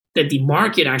that the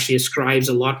market actually ascribes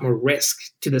a lot more risk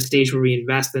to the stage where we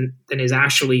invest than is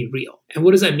actually real. And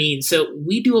what does that mean? So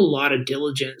we do a lot of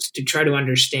diligence to try to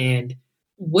understand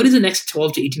what does the next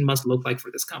 12 to 18 months look like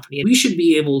for this company? We should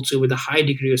be able to, with a high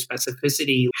degree of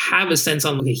specificity, have a sense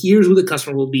on, okay, here's who the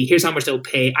customer will be, here's how much they'll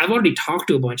pay. I've already talked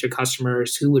to a bunch of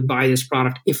customers who would buy this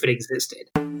product if it existed.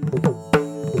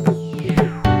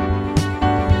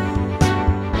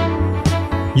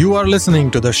 You are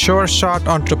listening to The Sure Shot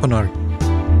Entrepreneur,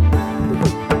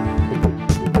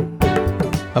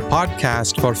 a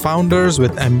podcast for founders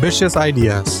with ambitious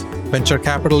ideas. Venture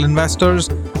capital investors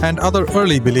and other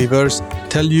early believers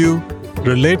tell you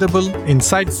relatable,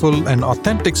 insightful, and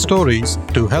authentic stories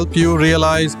to help you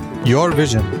realize your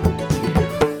vision.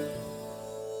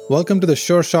 Welcome to The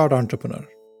Sure Shot Entrepreneur.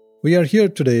 We are here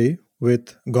today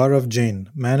with Gaurav Jain,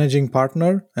 managing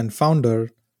partner and founder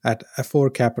at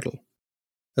F4 Capital,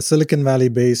 a Silicon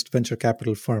Valley-based venture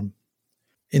capital firm.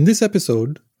 In this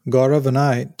episode, Gaurav and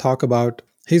I talk about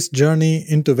his journey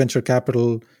into venture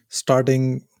capital,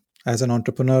 starting as an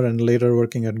entrepreneur and later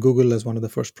working at Google as one of the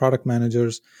first product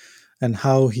managers, and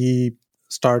how he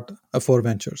started F4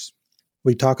 Ventures.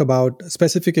 We talk about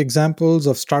specific examples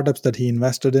of startups that he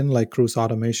invested in, like Cruise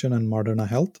Automation and Moderna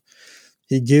Health.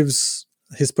 He gives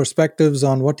his perspectives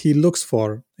on what he looks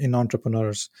for in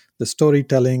entrepreneurs, the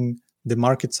storytelling, the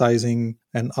market sizing,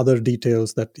 and other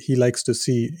details that he likes to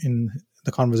see in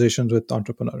the conversations with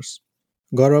entrepreneurs.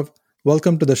 Gaurav,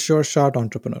 welcome to The Sure Shot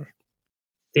Entrepreneur.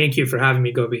 Thank you for having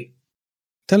me, Gopi.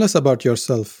 Tell us about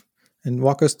yourself and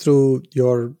walk us through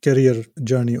your career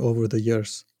journey over the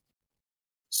years.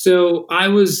 So I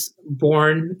was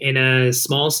born in a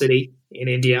small city in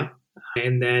India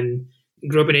and then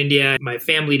grew up in India. My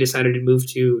family decided to move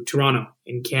to Toronto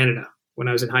in Canada when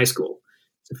I was in high school.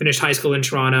 So finished high school in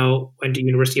Toronto, went to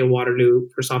University of Waterloo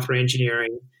for software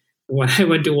engineering. When I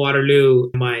went to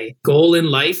Waterloo, my goal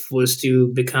in life was to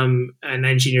become an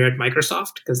engineer at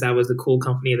Microsoft because that was the cool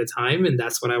company at the time, and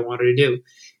that's what I wanted to do.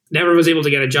 Never was able to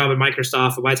get a job at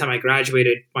Microsoft, but by the time I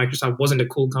graduated, Microsoft wasn't a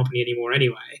cool company anymore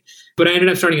anyway. But I ended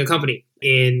up starting a company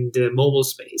in the mobile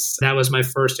space. That was my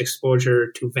first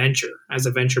exposure to venture as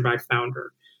a venture-backed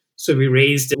founder. So we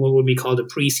raised what would be called a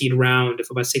pre-seed round of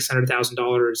about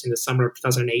 $600,000 in the summer of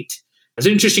 2008. It's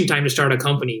an interesting time to start a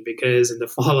company because in the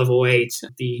fall of 2008,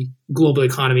 the global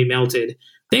economy melted.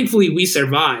 Thankfully, we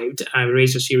survived. I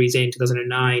raised a Series A in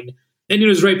 2009. And it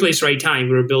was right place, right time.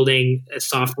 We were building a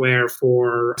software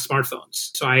for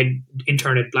smartphones. So I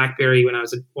interned at BlackBerry when I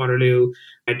was at Waterloo.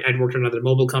 I'd worked at another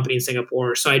mobile company in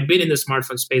Singapore. So I'd been in the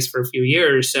smartphone space for a few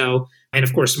years. And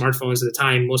of course, smartphones at the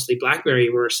time, mostly BlackBerry,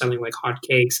 were selling like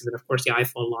hotcakes. And then, of course, the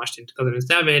iPhone launched in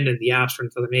 2007 and the apps were in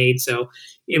 2008. So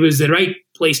it was the right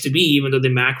place to be, even though the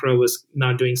macro was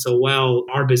not doing so well.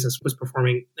 Our business was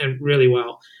performing really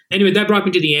well. Anyway, that brought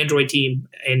me to the Android team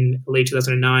in late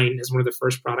 2009 as one of the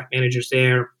first product managers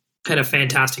there. Had a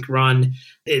fantastic run.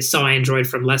 It saw Android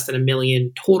from less than 1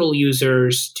 million total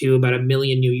users to about 1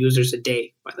 million new users a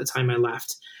day by the time I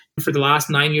left. For the last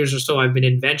 9 years or so, I've been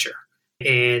in venture.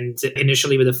 And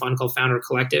initially with a fund called Founder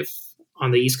Collective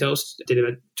on the East Coast. Did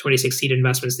about 26 seed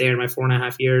investments there in my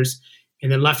 4.5 years.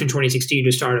 And then left in 2016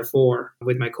 to start F4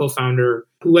 with my co-founder,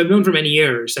 who I've known for many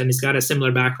years. And he's got a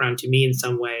similar background to me in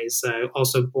some ways.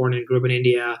 Also born and grew up in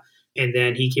India. And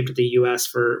then he came to the US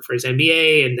for his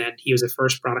MBA. And then he was the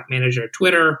first product manager at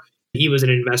Twitter. He was an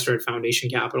investor at Foundation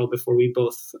Capital before we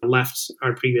both left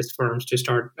our previous firms to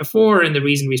start F4. And the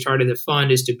reason we started the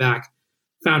fund is to back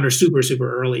founders super,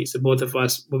 super early. So both of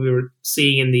us, what we were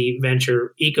seeing in the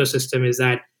venture ecosystem is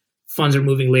that funds are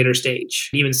moving later stage.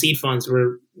 Even seed funds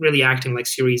were really acting like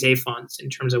Series A funds in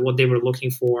terms of what they were looking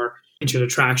for in terms of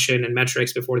traction and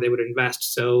metrics before they would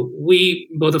invest. So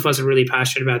both of us are really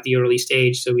passionate about the early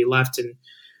stage. So we left and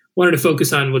wanted to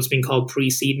focus on what's being called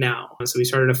pre-seed now. So we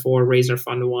started F4, raised our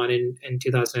fund one in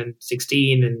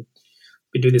 2016, and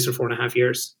been doing this for 4.5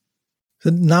 years. So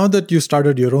now that you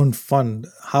started your own fund,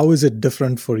 how is it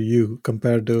different for you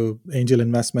compared to angel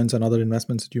investments and other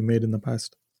investments that you made in the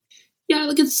past? Yeah,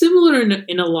 like it's similar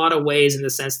in a lot of ways in the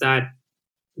sense that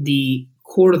the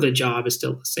core of the job is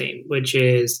still the same, which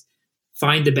is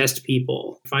find the best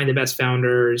people, find the best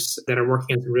founders that are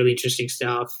working on some really interesting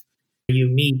stuff. You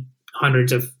meet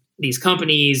hundreds of these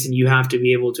companies and you have to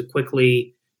be able to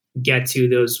quickly get to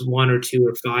those 1 or 2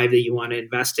 or 5 that you want to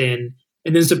invest in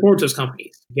and then support those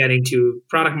companies, getting to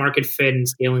product market fit and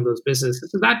scaling those businesses.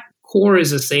 So that core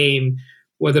is the same,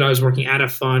 whether I was working at a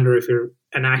fund or if you're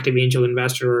an active angel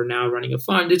investor or now running a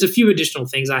fund. There's a few additional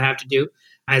things I have to do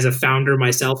As a founder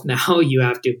myself now, you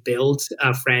have to build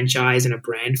a franchise and a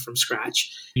brand from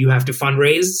scratch. You have to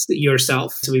fundraise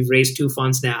yourself. So we've raised 2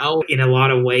 funds now. In a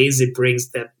lot of ways, it brings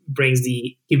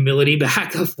the humility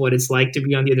back of what it's like to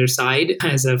be on the other side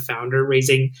as a founder,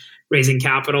 raising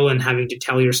capital and having to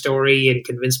tell your story and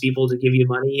convince people to give you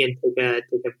money and take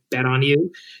a bet on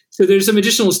you. So there's some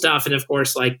additional stuff. And of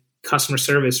course, like customer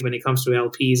service when it comes to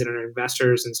LPs and our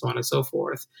investors and so on and so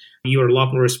forth. You are a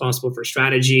lot more responsible for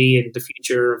strategy and the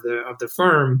future of the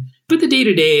firm, but the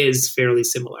day-to-day is fairly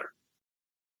similar.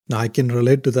 Now, I can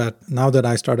relate to that. Now that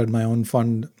I started my own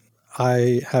fund,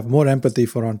 I have more empathy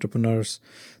for entrepreneurs.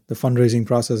 The fundraising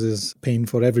process is pain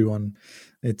for everyone.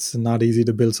 It's not easy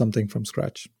to build something from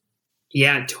scratch.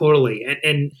 Yeah, totally.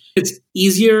 And it's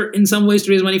easier in some ways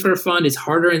to raise money for a fund. It's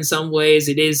harder in some ways.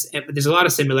 It is, but there's a lot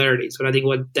of similarities. But I think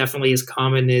what definitely is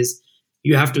common is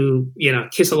you have to,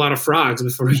 kiss a lot of frogs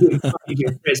before you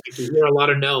get risk, because there are a lot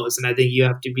of no's. And I think you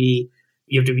have to be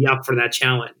up for that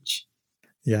challenge.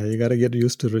 Yeah, you got to get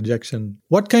used to rejection.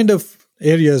 What kind of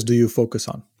areas do you focus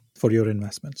on for your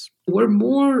investments? We're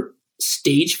more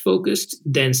stage focused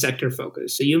than sector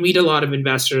focused. So you meet a lot of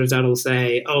investors that'll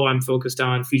say, oh, I'm focused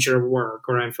on future of work,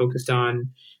 or I'm focused on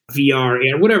VR,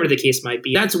 or whatever the case might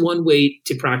be. That's one way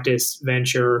to practice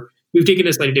venture. We've taken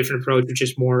a slightly different approach, which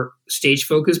is more stage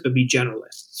focused, but be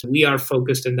generalists. We are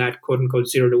focused in that quote unquote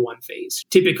 0 to 1 phase.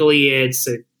 Typically, it's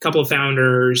a couple of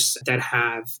founders that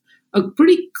have a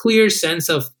pretty clear sense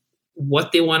of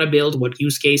what they want to build, what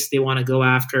use case they want to go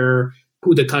after,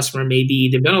 who the customer may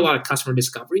be. They've done a lot of customer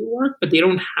discovery work, but they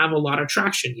don't have a lot of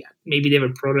traction yet. Maybe they have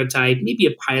a prototype, maybe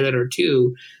a pilot or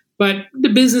two, but the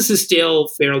business is still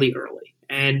fairly early.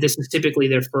 And this is typically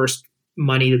their first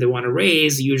money that they want to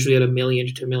raise, usually at $1 million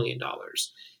to $2 million.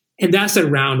 And that's the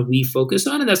round we focus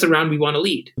on, and that's the round we want to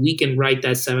lead. We can write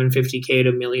that $750K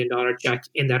to $1 million check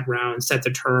in that round, set the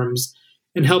terms,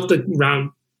 and help the round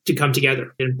to come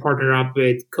together and partner up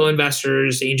with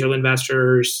co-investors, angel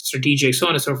investors, strategics, so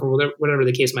on and so forth, whatever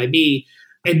the case might be,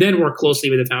 and then work closely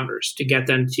with the founders to get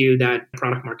them to that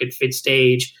product market fit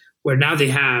stage where now they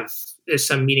have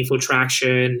some meaningful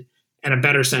traction and a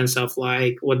better sense of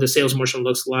like what the sales motion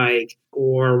looks like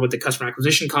or what the customer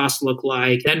acquisition costs look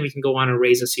like. Then we can go on and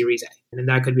raise a Series A. And then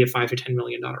that could be a $5 to $10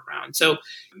 million round. So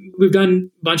we've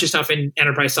done a bunch of stuff in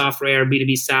enterprise software,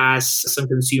 B2B SaaS, some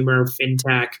consumer,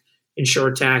 fintech,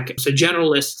 insurtech. So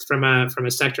generalists from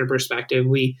a sector perspective,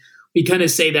 we kind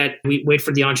of say that we wait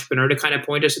for the entrepreneur to kind of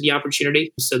point us to the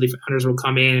opportunity. So the founders will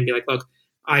come in and be like, look,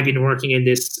 I've been working in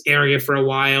this area for a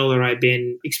while, or I've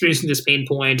been experiencing this pain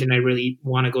point and I really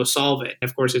want to go solve it.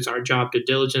 Of course, it's our job to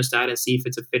diligence that and see if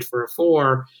it's a fit for a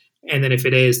four. And then if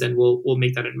it is, then we'll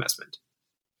make that investment.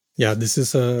 Yeah, this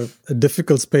is a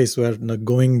difficult space where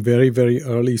going very, very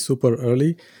early, super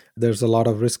early, there's a lot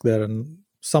of risk there. And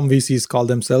some VCs call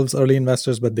themselves early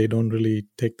investors, but they don't really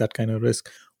take that kind of risk.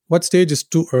 What stage is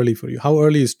too early for you? How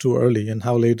early is too early and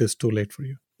how late is too late for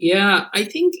you? Yeah, I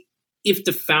think if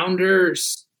the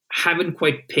founders haven't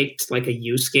quite picked like a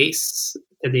use case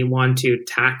that they want to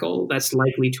tackle, that's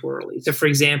likely too early. So for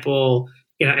example,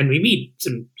 and we meet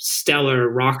some stellar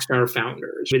rock star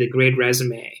founders with a great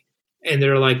resume. And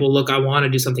they're like, well, look, I want to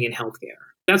do something in healthcare.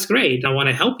 That's great. I want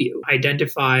to help you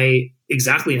identify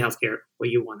exactly in healthcare what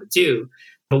you want to do.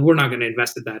 But we're not going to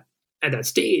invest at that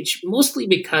stage, mostly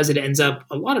because it ends up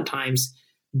a lot of times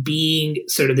being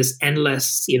sort of this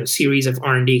endless, series of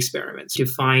R&D experiments to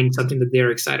find something that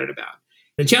they're excited about.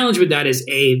 The challenge with that is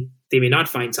A, they may not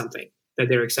find something that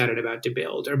they're excited about to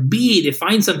build, or B, they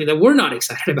find something that we're not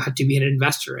excited about to be an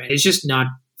investor in. It's just not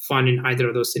fun in either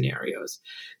of those scenarios.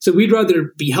 So we'd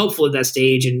rather be helpful at that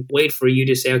stage and wait for you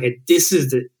to say, okay, this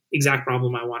is the exact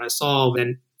problem I want to solve,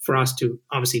 and for us to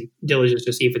obviously diligence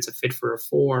to see if it's a fit for a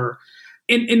four.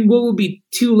 And what would be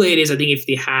too late is I think if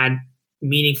they had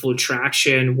meaningful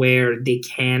traction where they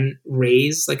can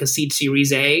raise like a seed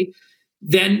Series A,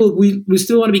 then we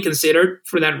still want to be considered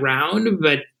for that round,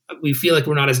 but we feel like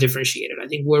we're not as differentiated. I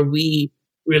think where we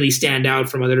really stand out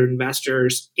from other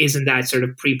investors is in that sort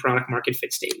of pre-product market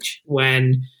fit stage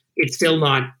when it's still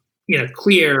not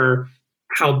clear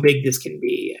how big this can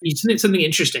be. You said something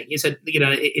interesting. You said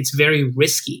it's very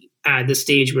risky at the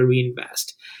stage where we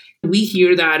invest. We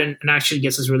hear that and actually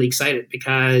gets us really excited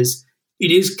because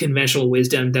it is conventional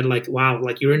wisdom that like, wow,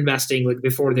 like you're investing like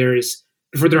before there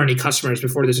are any customers,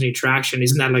 before there's any traction.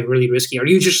 Isn't that like really risky? Are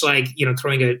you just like,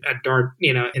 throwing a dart,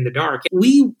 in the dark?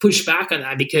 We push back on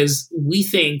that because we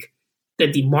think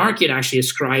that the market actually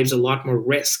ascribes a lot more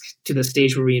risk to the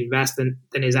stage where we invest than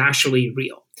is actually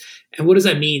real. And what does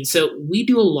that mean? So we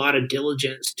do a lot of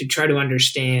diligence to try to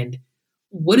understand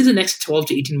what does the next 12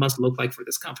 to 18 months look like for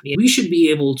this company? We should be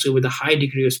able to, with a high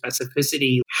degree of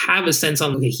specificity, have a sense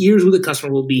on, okay, here's who the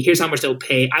customer will be. Here's how much they'll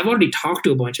pay. I've already talked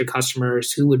to a bunch of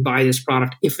customers who would buy this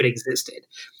product if it existed.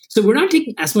 So we're not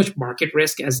taking as much market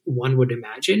risk as one would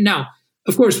imagine. Now,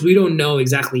 of course, we don't know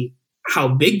exactly how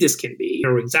big this can be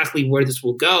or exactly where this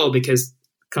will go, because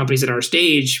companies at our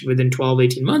stage within 12,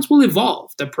 18 months will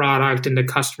evolve the product and the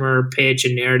customer pitch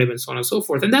and narrative and so on and so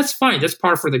forth. And that's fine. That's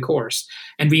par for the course.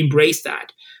 And we embrace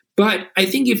that. But I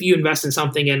think if you invest in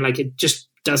something and like it just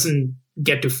doesn't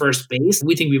get to first base,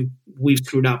 we think we've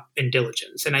screwed up in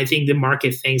diligence. And I think the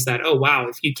market thinks that, oh, wow,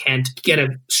 if you can't get a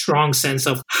strong sense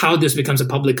of how this becomes a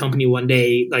public company one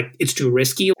day, like it's too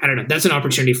risky. I don't know. That's an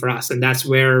opportunity for us. And that's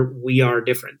where we are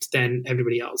different than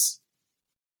everybody else.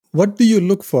 What do you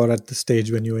look for at the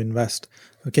stage when you invest?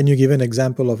 Can you give an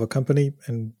example of a company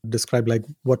and describe like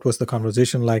what was the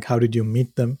conversation like? How did you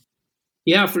meet them?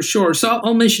 Yeah, for sure. So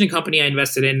I'll mention a company I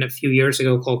invested in a few years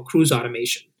ago called Cruise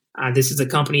Automation. This is a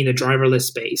company in the driverless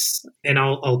space, and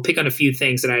I'll pick on a few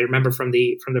things that I remember from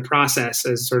the process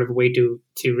as sort of a way to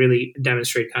really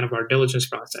demonstrate kind of our diligence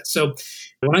process. So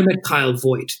when I met Kyle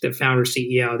Voigt, the founder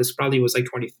CEO, this probably was like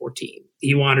 2014.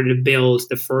 He wanted to build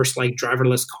the first like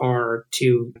driverless car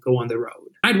to go on the road.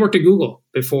 I'd worked at Google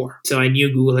before, so I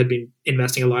knew Google had been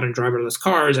investing a lot in driverless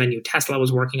cars. I knew Tesla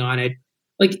was working on it.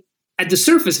 Like, at the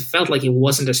surface, it felt like it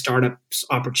wasn't a startup's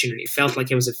opportunity. It felt like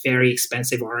it was a very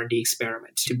expensive R&D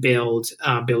experiment to build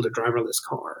a driverless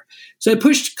car. So I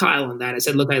pushed Kyle on that. I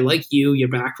said, look, I like you, your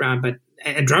background,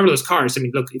 and driverless cars. I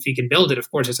mean, look, if you can build it, of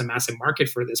course, there's a massive market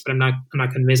for this, but I'm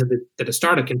not convinced that a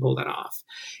startup can pull that off.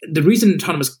 The reason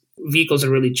autonomous vehicles are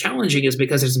really challenging is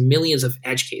because there's millions of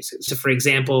edge cases. So for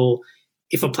example,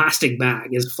 if a plastic bag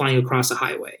is flying across a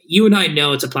highway, you and I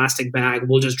know it's a plastic bag,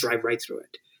 we'll just drive right through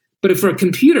it. But if for a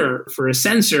computer, for a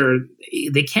sensor,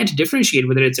 they can't differentiate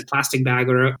whether it's a plastic bag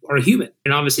or a human.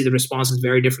 And obviously the response is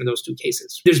very different in those two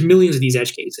cases. There's millions of these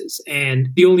edge cases. And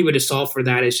the only way to solve for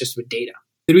that is just with data.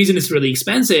 The reason it's really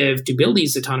expensive to build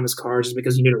these autonomous cars is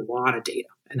because you need a lot of data.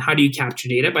 And how do you capture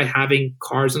data? By having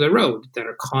cars on the road that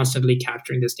are constantly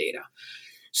capturing this data.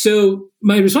 So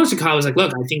my response to Kyle was like,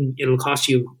 look, I think it'll cost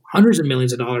you hundreds of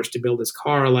millions of dollars to build this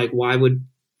car. Like, why would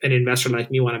an investor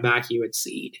like me want to back you at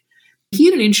seed? He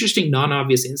had an interesting,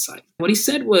 non-obvious insight. What he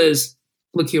said was,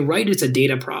 look, you're right, it's a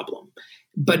data problem.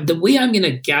 But the way I'm going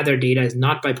to gather data is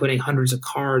not by putting hundreds of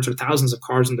cars or thousands of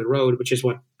cars on the road, which is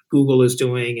what Google is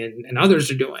doing and others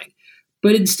are doing.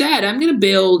 But instead, I'm going to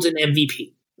build an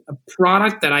MVP, a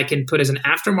product that I can put as an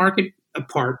aftermarket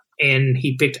part. And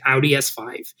he picked Audi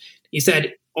S5. He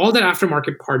said, all that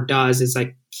aftermarket part does is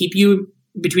like keep you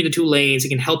between the two lanes. It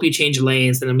can help you change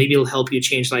lanes, and then maybe it'll help you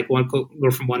change like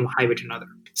go from one highway to another.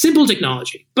 Simple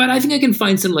technology. But I think I can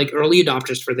find some like early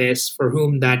adopters for this, for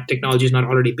whom that technology is not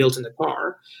already built in the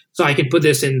car. So I can put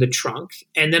this in the trunk,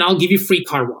 and then I'll give you free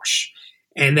car wash.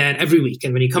 And then every week,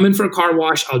 and when you come in for a car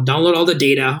wash, I'll download all the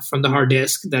data from the hard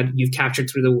disk that you've captured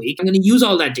through the week. I'm going to use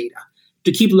all that data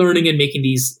to keep learning and making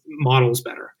these models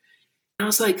better. And I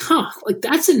was like, like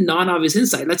that's a non-obvious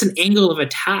insight. That's an angle of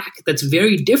attack that's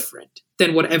very different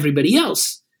than what everybody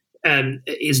else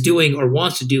is doing or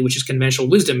wants to do, which is conventional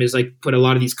wisdom, is like put a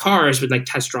lot of these cars with like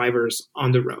test drivers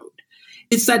on the road.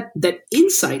 It's that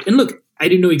insight. And look, I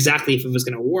didn't know exactly if it was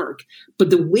going to work, but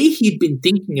the way he'd been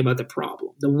thinking about the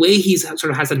problem, the way he's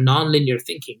sort of has a nonlinear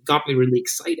thinking got me really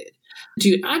excited.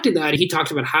 To add to that, he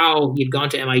talked about how he'd gone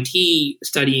to MIT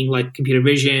studying like computer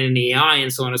vision, AI,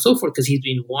 and so on and so forth, because he's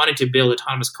been wanting to build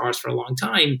autonomous cars for a long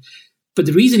time. But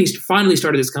the reason he finally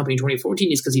started this company in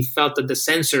 2014 is because he felt that the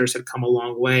sensors had come a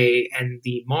long way and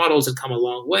the models had come a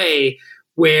long way,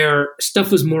 where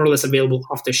stuff was more or less available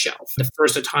off the shelf. The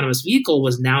first autonomous vehicle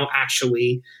was now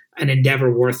actually an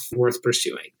endeavor worth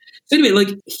pursuing. So anyway, like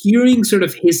hearing sort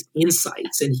of his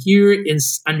insights and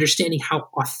understanding how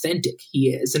authentic he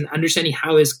is and understanding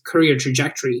how his career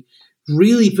trajectory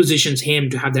really positions him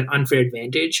to have that unfair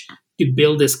advantage to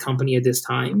build this company at this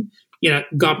time,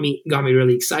 got me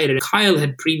really excited. Kyle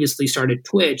had previously started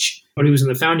Twitch, or he was in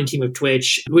the founding team of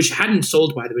Twitch, which hadn't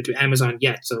sold, by the way, to Amazon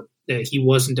yet. So he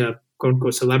wasn't a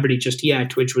quote-unquote celebrity just yet.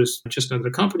 Twitch was just another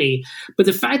company. But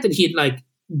the fact that he had like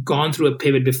gone through a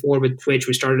pivot before with Twitch,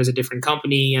 we started as a different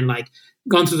company, and like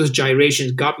gone through those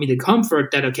gyrations got me the comfort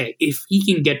that, okay, if he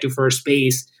can get to first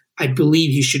base, I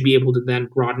believe he should be able to then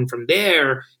broaden from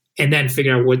there and then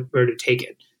figure out where to take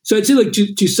it. So I'd say like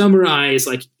to summarize,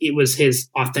 like it was his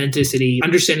authenticity,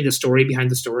 understanding the story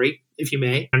behind the story, if you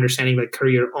may, understanding like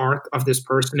career arc of this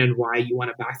person and why you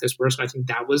want to back this person. I think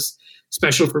that was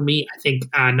special for me. I think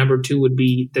number two would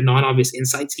be the non-obvious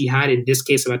insights he had in this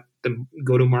case about the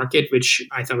go-to-market, which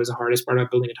I thought was the hardest part about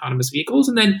building autonomous vehicles.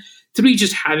 And then 3,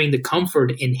 just having the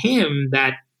comfort in him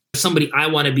that somebody I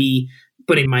want to be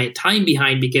putting my time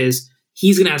behind because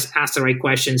he's going to ask the right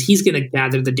questions. He's going to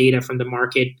gather the data from the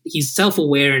market. He's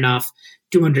self-aware enough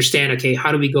to understand, okay,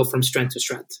 how do we go from strength to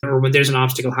strength? Or when there's an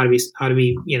obstacle, how do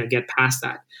we get past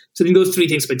that? So I think those 3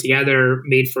 things put together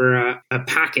made for a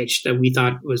package that we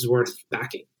thought was worth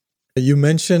backing. You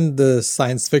mentioned the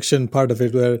science fiction part of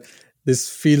it, where this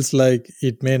feels like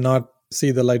it may not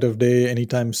see the light of day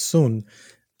anytime soon.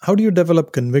 How do you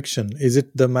develop conviction? Is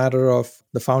it the matter of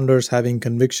the founders having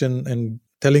conviction and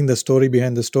telling the story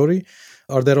behind the story?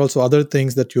 Are there also other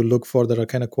things that you look for that are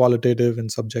kind of qualitative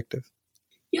and subjective?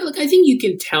 Yeah, look, I think you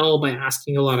can tell by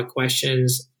asking a lot of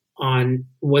questions on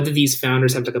whether these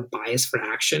founders have like a bias for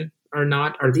action or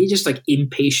not. Are they just like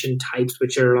impatient types,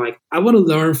 which are like, I want to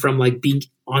learn from like being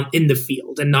in the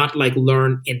field and not like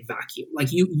learn in vacuum. Like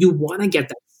you want to get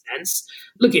that sense.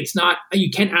 Look, it's not, you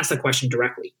can't ask the question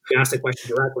directly. You ask the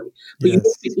question directly, but you have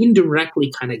to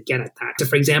indirectly kind of get at that. So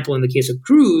for example, in the case of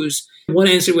Cruise, one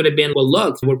answer would have been, well,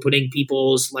 look, we're putting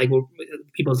people's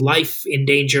life in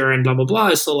danger and blah, blah,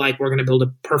 blah. So like, we're going to build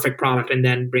a perfect product and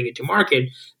then bring it to market.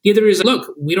 The other is, look,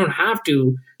 we don't have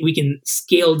to, we can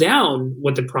scale down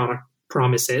what the product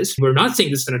promise is. We're not saying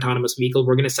this is an autonomous vehicle.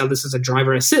 We're going to sell this as a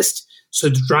driver assist. So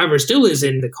the driver still is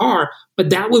in the car,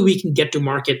 but that way we can get to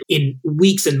market in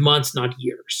weeks and months, not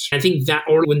years. I think that,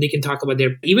 or when they can talk about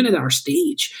even at our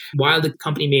stage, while the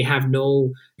company may have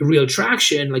no real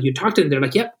traction, like you talk to them, they're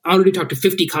like, yep, I already talked to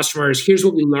 50 customers. Here's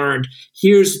what we learned.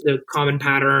 Here's the common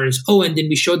patterns. Oh, and then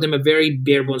we showed them a very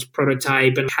bare bones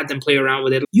prototype and had them play around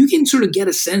with it. You can sort of get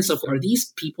a sense of, are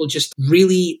these people just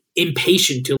really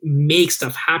impatient to make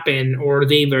stuff happen, or are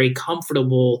they very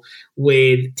comfortable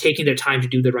with taking their time to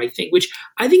do the right thing, which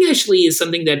I think actually is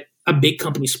something that a big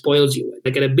company spoils you with.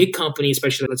 Like at a big company,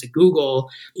 especially let's say Google,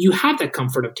 you have that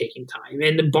comfort of taking time.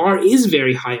 And the bar is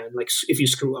very high on like if you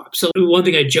screw up. So one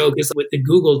thing I joke is with the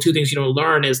Google, 2 things you don't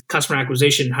learn is customer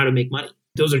acquisition and how to make money.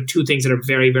 Those are 2 things that are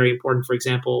very, very important, for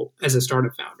example, as a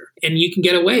startup founder. And you can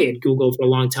get away at Google for a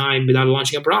long time without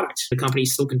launching a product. The company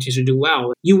still continues to do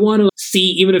well. You want to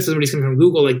see, even if somebody's coming from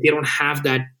Google, like they don't have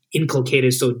that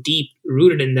inculcated so deep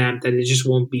rooted in them that it just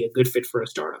won't be a good fit for a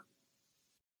startup.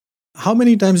 How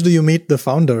many times do you meet the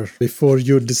founder before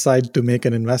you decide to make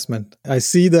an investment? I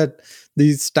see that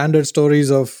these standard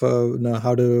stories of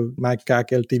how to MAC-CAC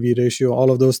LTV ratio, all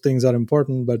of those things are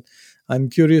important, but I'm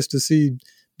curious to see,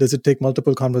 does it take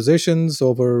multiple conversations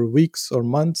over weeks or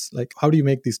months? Like, how do you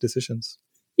make these decisions?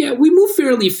 Yeah, we move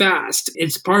fairly fast.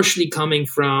 It's partially coming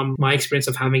from my experience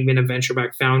of having been a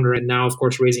venture-backed founder and now, of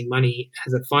course, raising money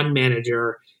as a fund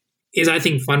manager. Is I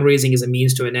think fundraising is a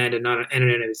means to an end and not an end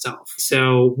in itself.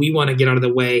 So we want to get out of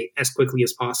the way as quickly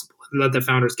as possible and let the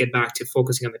founders get back to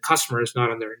focusing on the customers,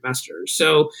 not on their investors.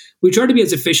 So we try to be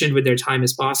as efficient with their time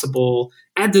as possible.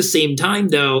 At the same time,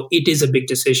 though, it is a big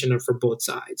decision for both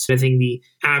sides. I think the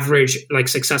average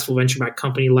successful venture-backed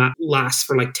company lasts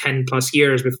for 10 plus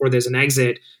years before there's an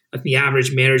exit. The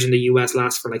average marriage in the US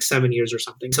lasts for 7 years or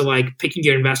something. So picking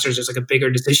your investors is a bigger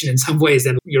decision in some ways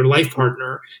than your life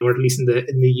partner, or at least in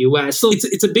the US. So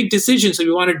it's a big decision. So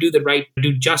we want to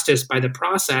do justice by the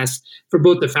process for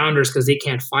both the founders because they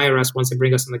can't fire us once they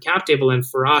bring us on the cap table, and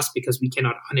for us because we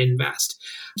cannot uninvest.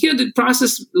 The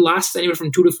process lasts anywhere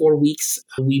from 2 to 4 weeks.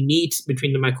 We meet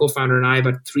between my co-founder and I,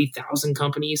 about 3,000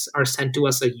 companies are sent to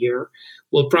us a year.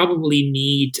 We'll probably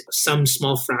need some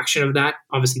small fraction of that.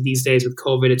 Obviously, these days with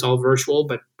COVID, it's all virtual,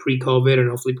 but pre-COVID and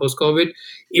hopefully post-COVID,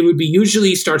 it would be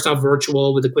usually starts off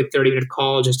virtual with a quick 30-minute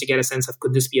call just to get a sense of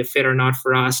could this be a fit or not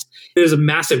for us. There's a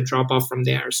massive drop-off from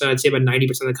there. So I'd say about 90%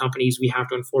 of the companies, we have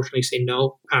to unfortunately say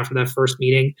no after that first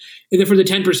meeting. And then for the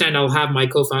 10%, I'll have my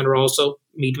co-founder also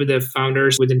meet with the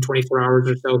founders within 24 hours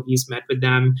or so. He's met with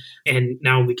them, and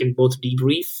now we can both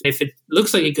debrief. If it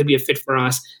looks like it could be a fit for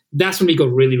us, that's when we go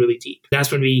really, really deep.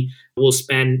 That's when we will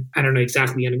spend, I don't know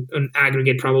exactly, an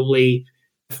aggregate probably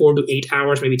 4 to 8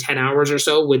 hours, maybe 10 hours or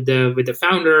so with the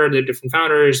founder, the different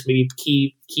founders, maybe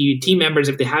key team members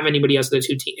if they have anybody else,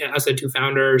 the two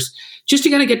founders, just to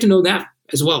kind of get to know them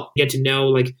as well. Get to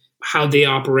know how they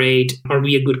operate. Are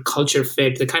we a good culture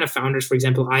fit? The kind of founders, for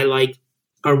example, I like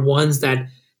are ones that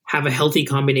have a healthy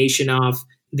combination of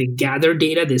they gather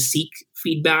data, they seek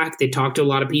feedback, they talk to a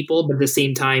lot of people, but at the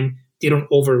same time, they don't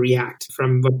overreact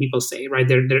from what people say, right?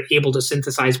 They're able to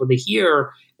synthesize what they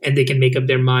hear and they can make up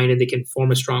their mind and they can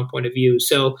form a strong point of view.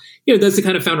 So, that's the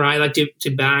kind of founder I like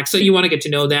to back. So you want to get to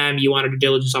know them. You want to do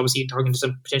diligence, obviously talking to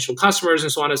some potential customers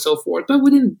and so on and so forth. But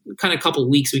within kind of a couple of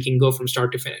weeks, we can go from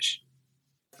start to finish.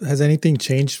 Has anything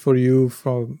changed for you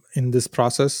in this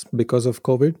process because of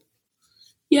COVID?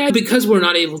 Yeah, because we're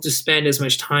not able to spend as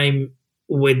much time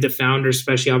with the founders,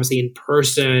 especially obviously in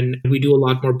person. We do a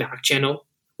lot more back channel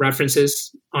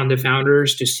references on the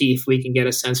founders to see if we can get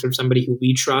a sense from somebody who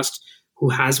we trust, who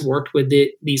has worked with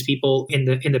these people in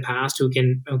the past, who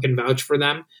can vouch for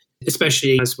them.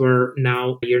 Especially as you're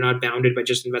not bounded by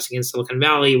just investing in Silicon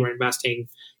Valley. We're investing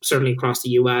certainly across the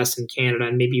US and Canada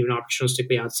and maybe even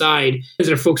opportunistically outside. As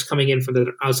there are folks coming in from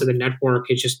the outside the network,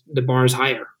 it's just the bar is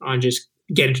higher on just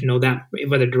getting to know them,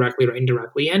 whether directly or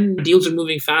indirectly. And deals are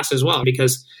moving fast as well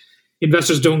because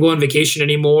investors don't go on vacation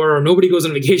anymore, or nobody goes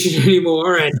on vacation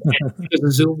anymore. And because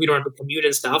of Zoom, we don't have to commute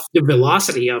and stuff. The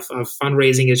velocity of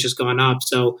fundraising has just gone up.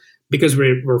 So because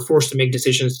we're forced to make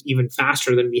decisions even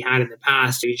faster than we had in the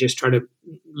past, we just try to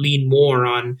lean more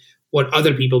on what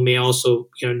other people may also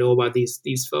know about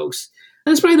these folks.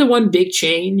 That's probably the one big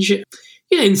change.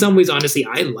 Yeah, in some ways, honestly,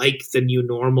 I like the new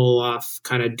normal of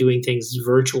kind of doing things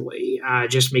virtually.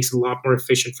 Just makes it a lot more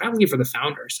efficient, frankly, for the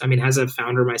founders. I mean, as a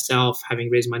founder myself, having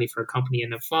raised money for a company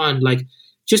and a fund, like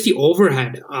just the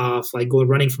overhead of like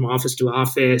running from office to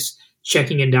office,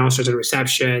 checking in downstairs at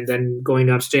reception, then going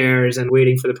upstairs and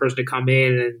waiting for the person to come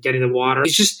in and getting the water.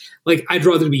 It's just like I'd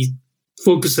rather be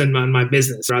focused on my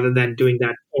business rather than doing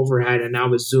that overhead. And now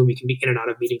with Zoom, you can be in and out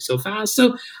of meetings so fast.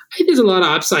 So I think there's a lot of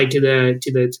upside to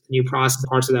the new process.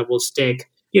 Parts of that will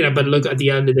stick. But look, at the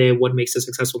end of the day, what makes a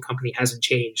successful company hasn't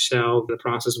changed. So the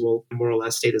process will more or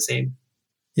less stay the same.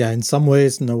 Yeah, in some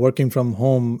ways, working from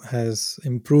home has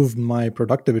improved my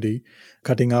productivity,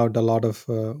 cutting out a lot of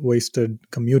wasted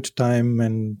commute time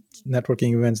and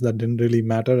networking events that didn't really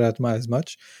matter as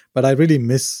much. But I really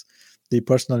miss the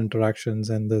personal interactions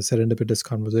and the serendipitous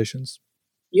conversations.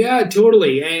 Yeah,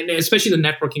 totally. And especially the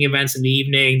networking events in the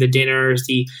evening, the dinners,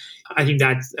 I think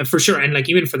that for sure. And like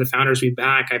even for the founders we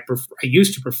back, I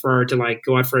used to prefer to like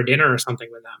go out for a dinner or something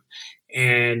with them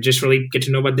and just really get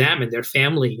to know about them and their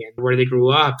family and where they grew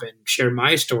up and share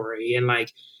my story. And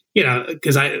like,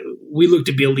 because we look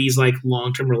to build these like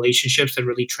long-term relationships that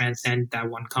really transcend that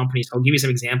one company. So I'll give you some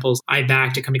examples. I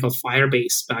backed a company called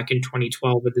Firebase back in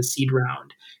 2012 with the seed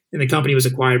round. And the company was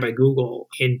acquired by Google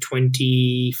in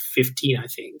 2015, I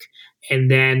think. And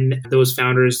then those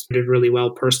founders did really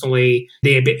well personally.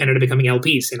 They ended up becoming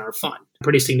LPs in our fund,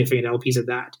 pretty significant LPs at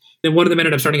that. Then one of them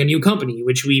ended up starting a new company,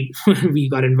 which we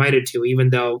got invited to,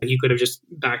 even though he could have just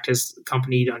backed his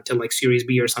company until like Series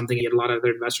B or something. He had a lot of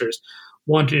other investors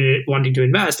wanting to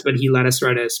invest, but he let us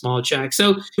write a small check.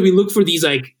 So we look for these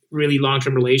like really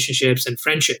long-term relationships and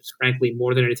friendships, frankly,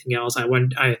 more than anything else. I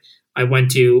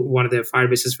went to one of the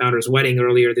Firebase's founders' wedding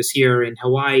earlier this year in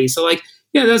Hawaii. So like,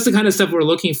 yeah, that's the kind of stuff we're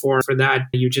looking for that.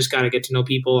 You just got to get to know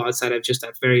people outside of just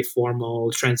that very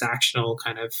formal, transactional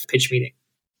kind of pitch meeting.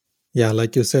 Yeah,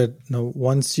 like you said,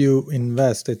 once you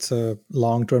invest, it's a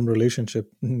long-term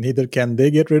relationship. Neither can they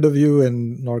get rid of you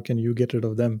and nor can you get rid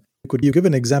of them. Could you give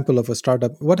an example of a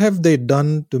startup? What have they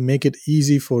done to make it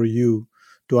easy for you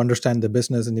to understand the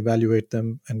business and evaluate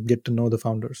them and get to know the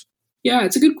founders? Yeah,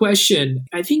 it's a good question.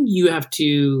 I think you have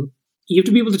to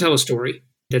be able to tell a story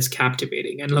that's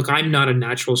captivating. And look, I'm not a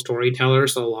natural storyteller,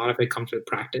 so a lot of it comes with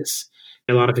practice.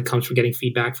 A lot of it comes from getting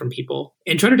feedback from people.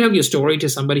 And try to tell your story to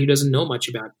somebody who doesn't know much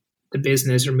about the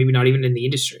business or maybe not even in the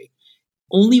industry.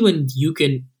 Only when you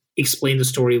can explain the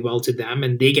story well to them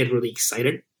and they get really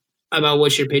excited about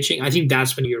what you're pitching, I think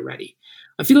that's when you're ready.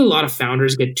 I feel a lot of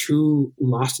founders get too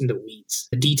lost in the weeds,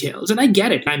 the details. And I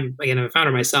get it. I'm a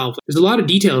founder myself. There's a lot of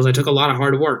details that took a lot of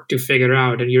hard work to figure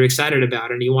out and you're excited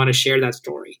about and you want to share that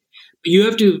story. But you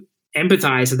have to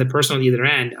empathize with the person on the other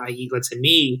end, i.e., let's say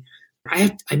me.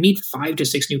 I meet 5 to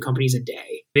 6 new companies a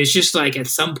day. It's just like at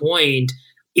some point,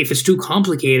 if it's too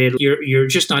complicated, you're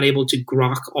just not able to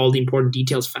grok all the important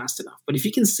details fast enough. But if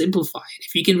you can simplify it,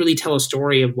 if you can really tell a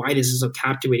story of why this is so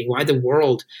captivating, why the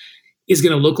world is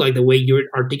going to look like the way you're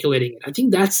articulating it, I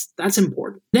think that's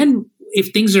important. Then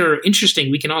if things are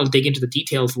interesting, we can all dig into the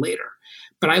details later.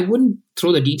 But I wouldn't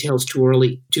throw the details too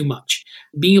early, too much.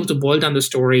 Being able to boil down the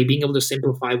story, being able to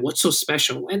simplify what's so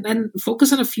special, and then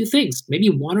focus on a few things, maybe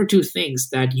 1 or 2 things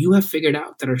that you have figured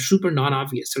out that are super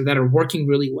non-obvious or that are working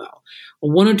really well,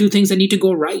 or 1 or 2 things that need to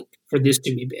go right for this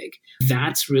to be big.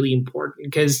 That's really important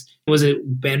because was it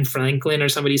Ben Franklin or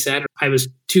somebody said, I was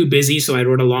too busy, so I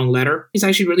wrote a long letter. It's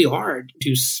actually really hard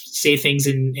to say things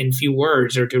in few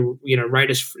words or to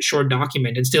write a short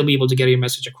document and still be able to get your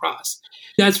message across.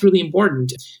 That's really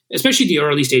important, especially the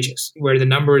early stages where the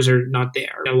numbers are not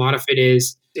there. A lot of it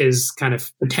is kind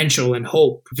of potential and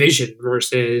hope, vision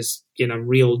versus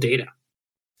real data.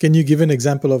 Can you give an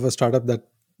example of a startup that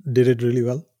did it really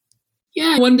well?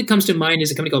 Yeah, one that comes to mind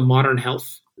is a company called Modern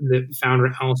Health. The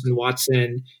founder, Alison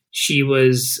Watson, she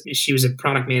was a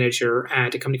product manager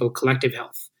at a company called Collective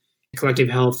Health. Collective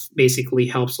Health basically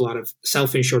helps a lot of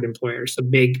self-insured employers, so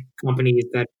big companies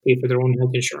that pay for their own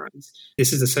health insurance.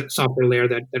 This is a software layer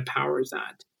that powers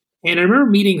that. And I remember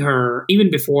meeting her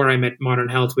even before I met Modern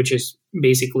Health, which is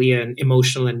basically an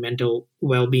emotional and mental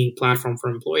well-being platform for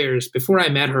employers. Before I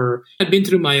met her, I'd been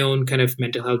through my own kind of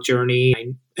mental health journey.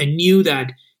 I knew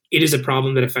that it is a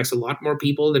problem that affects a lot more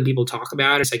people than people talk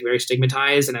about. It's like very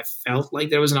stigmatized. And I felt like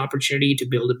there was an opportunity to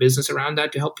build a business around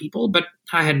that to help people. But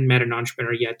I hadn't met an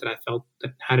entrepreneur yet that I felt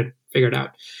that had it figured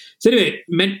out. So anyway,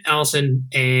 met Allison,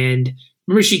 and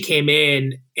remember she came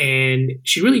in and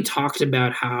she really talked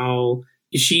about how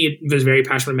she was very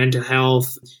passionate about mental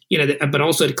health, but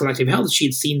also at Collective Health, she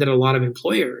had seen that a lot of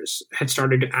employers had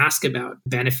started to ask about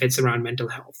benefits around mental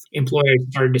health. Employers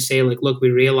started to say, like, look, we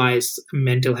realize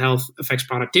mental health affects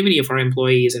productivity of our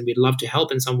employees and we'd love to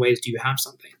help in some ways. Do you have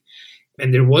something?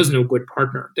 And there was no good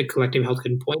partner that Collective Health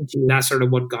could point to. That's sort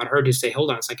of what got her to say,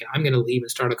 hold on a second, I'm going to leave and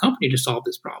start a company to solve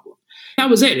this problem. That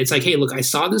was it. It's like, hey, look, I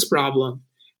saw this problem.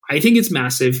 I think it's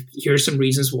massive. Here's some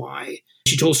reasons why.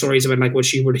 She told stories about like what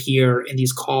she would hear in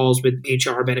these calls with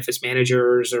HR benefits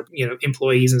managers or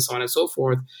employees and so on and so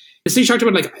forth. And so she talked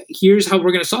about like, here's how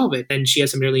we're going to solve it. And she had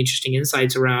some really interesting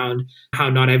insights around how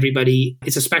not everybody,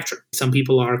 it's a spectrum. Some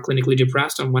people are clinically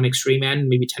depressed on one extreme end,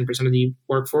 maybe 10% of the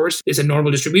workforce. It's a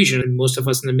normal distribution. And most of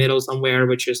us in the middle somewhere,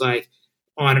 which is like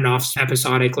on and off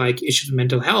episodic like issues with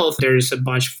mental health. There's a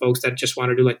bunch of folks that just want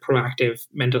to do like proactive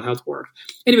mental health work.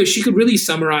 Anyway, she could really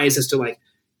summarize as to like,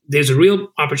 there's a real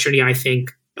opportunity, I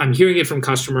think. I'm hearing it from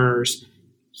customers.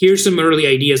 Here's some early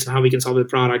ideas on how we can solve the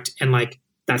product. And like,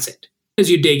 that's it. As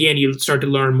you dig in, you start to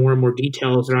learn more and more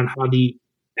details around how the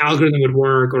algorithm would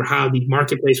work or how the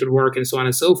marketplace would work and so on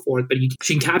and so forth. But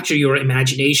she can capture your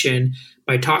imagination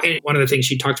by talking. One of the things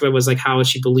she talked about was like how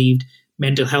she believed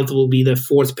mental health will be the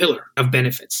fourth pillar of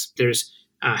benefits. There's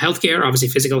healthcare, obviously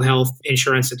physical health,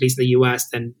 insurance, at least in the US,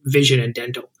 then vision and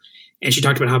dental. And she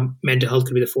talked about how mental health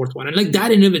could be the fourth one. And like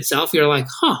that in and of itself, you're like,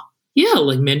 yeah,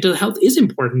 like mental health is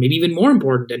important, maybe even more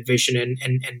important than vision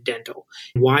and dental.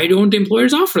 Why don't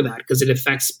employers offer that? Because it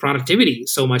affects productivity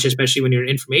so much, especially when you're an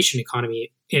information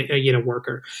economy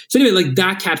worker. So anyway, like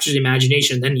that captures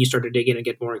imagination. Then you start to dig in and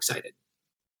get more excited.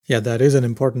 Yeah, that is an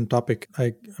important topic.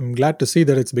 I'm glad to see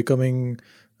that it's becoming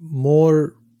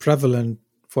more prevalent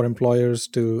for employers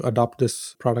to adopt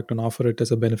this product and offer it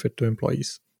as a benefit to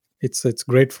employees. It's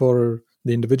great for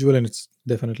the individual and it's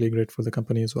definitely great for the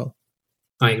company as well.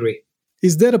 I agree.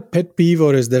 Is there a pet peeve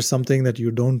or is there something that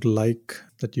you don't like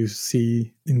that you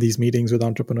see in these meetings with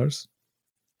entrepreneurs?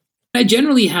 I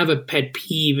generally have a pet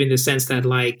peeve in the sense that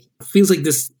like it feels like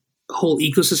this whole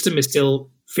ecosystem is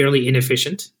still fairly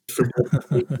inefficient for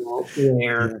people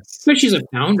where, especially as a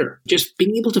founder, just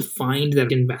being able to find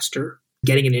that investor,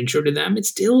 getting an intro to them,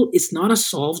 it's not a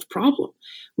solved problem,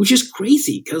 which is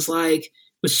crazy because like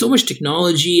with so much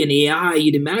technology and AI,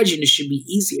 you'd imagine it should be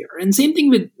easier. And same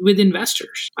thing with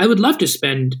investors. I would love to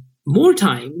spend more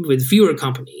time with fewer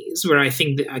companies where I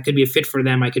think that I could be a fit for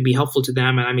them, I could be helpful to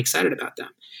them, and I'm excited about them.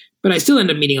 But I still end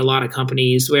up meeting a lot of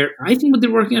companies where I think what they're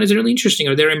working on is really interesting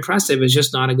or they're impressive. It's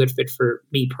just not a good fit for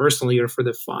me personally or for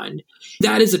the fund.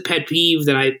 That is a pet peeve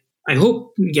that I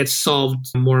hope gets solved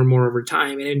more and more over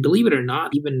time. And believe it or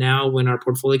not, even now when our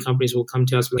portfolio companies will come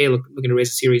to us with, hey, look, we're going to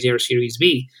raise a Series A or Series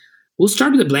B, we'll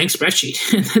start with a blank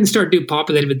spreadsheet and then start to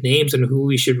populate it with names and who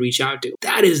we should reach out to.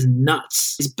 That is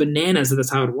nuts. It's bananas that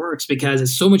that's how it works because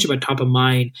it's so much about top of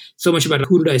mind, so much about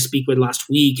who did I speak with last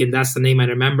week, and that's the name I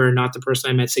remember, not the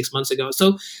person I met 6 months ago.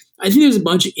 So I think there's a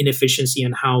bunch of inefficiency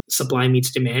in how supply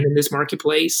meets demand in this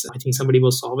marketplace. I think somebody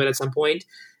will solve it at some point.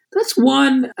 That's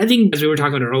one. I think as we were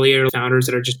talking about earlier, founders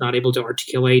that are just not able to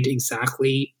articulate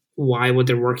exactly why what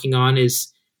they're working on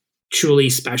is truly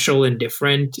special and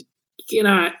different.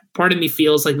 Part of me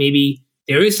feels like maybe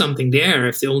there is something there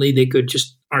if only they could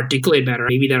just articulate better.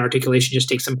 Maybe that articulation just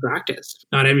takes some practice.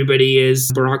 Not everybody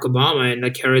is Barack Obama and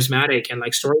like charismatic and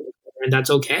like storyteller, and that's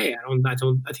okay. I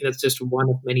think that's just one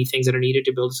of many things that are needed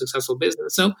to build a successful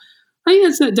business. So I think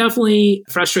that's definitely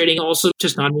frustrating. Also,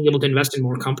 just not being able to invest in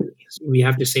more companies. We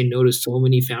have to say no to so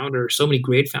many founders, so many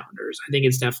great founders. I think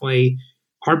it's definitely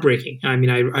heartbreaking. I mean,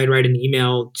 I write an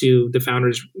email to the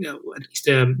founders, at least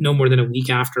no more than a week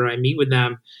after I meet with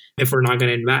them if we're not going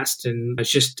to invest. And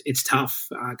it's tough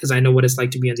because I know what it's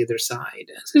like to be on the other side.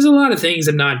 There's a lot of things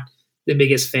I'm not the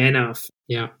biggest fan of.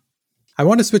 Yeah. I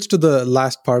want to switch to the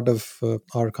last part of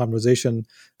our conversation.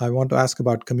 I want to ask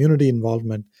about community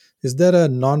involvement. Is there a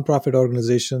nonprofit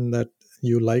organization that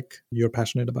you're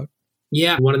passionate about?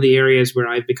 Yeah. One of the areas where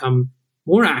I've become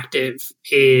more active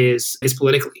is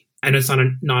politically. I know it's not a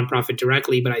nonprofit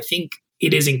directly, but I think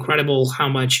it is incredible how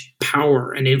much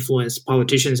power and influence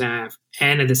politicians have,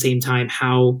 and at the same time,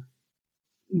 how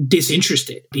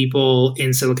disinterested people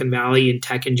in Silicon Valley and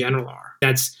tech in general are.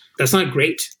 That's not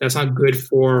great. That's not good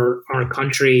for our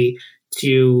country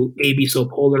to A, be so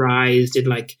polarized, and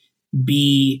like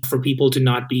B, for people to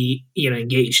not be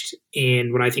engaged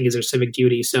in what I think is their civic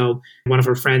duty. So one of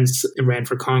our friends ran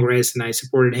for Congress, and I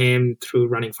supported him through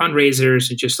running fundraisers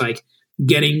and just like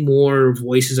getting more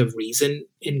voices of reason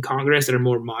in Congress that are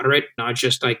more moderate, not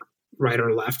just like right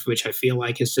or left, which I feel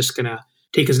like is just going to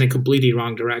take us in a completely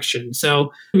wrong direction.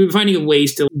 So we've been finding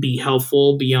ways to be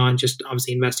helpful beyond just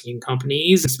obviously investing in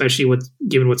companies, especially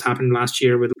given what's happened last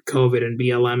year with COVID and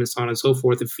BLM and so on and so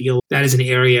forth. I feel that is an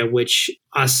area which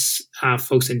us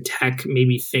folks in tech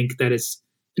maybe think that it's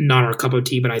not our cup of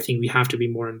tea, but I think we have to be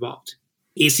more involved.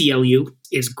 ACLU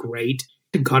is great.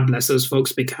 God bless those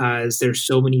folks, because there's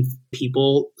so many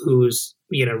people whose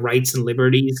rights and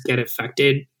liberties get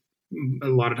affected a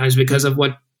lot of times because of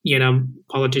what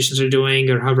politicians are doing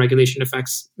or how regulation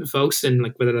affects folks, and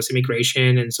like whether that's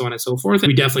immigration and so on and so forth. And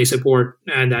we definitely support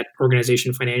that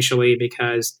organization financially,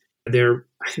 because I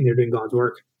think they're doing God's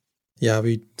work. Yeah,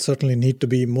 we certainly need to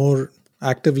be more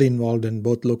actively involved in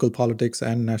both local politics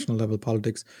and national level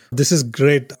politics. This is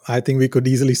great. I think we could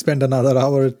easily spend another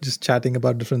hour just chatting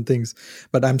about different things,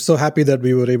 but I'm so happy that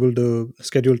we were able to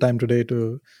schedule time today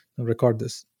to record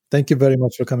this. Thank you very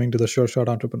much for coming to the Sure Shot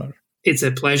Entrepreneur. It's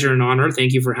a pleasure and honor.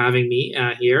 Thank you for having me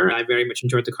here. I very much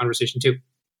enjoyed the conversation too.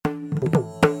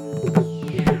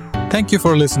 Thank you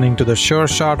for listening to the Sure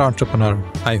Shot Entrepreneur.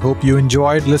 I hope you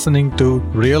enjoyed listening to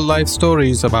real-life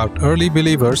stories about early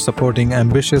believers supporting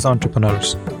ambitious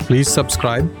entrepreneurs. Please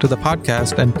subscribe to the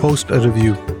podcast and post a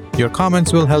review. Your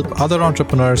comments will help other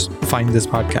entrepreneurs find this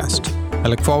podcast. I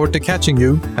look forward to catching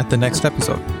you at the next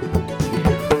episode.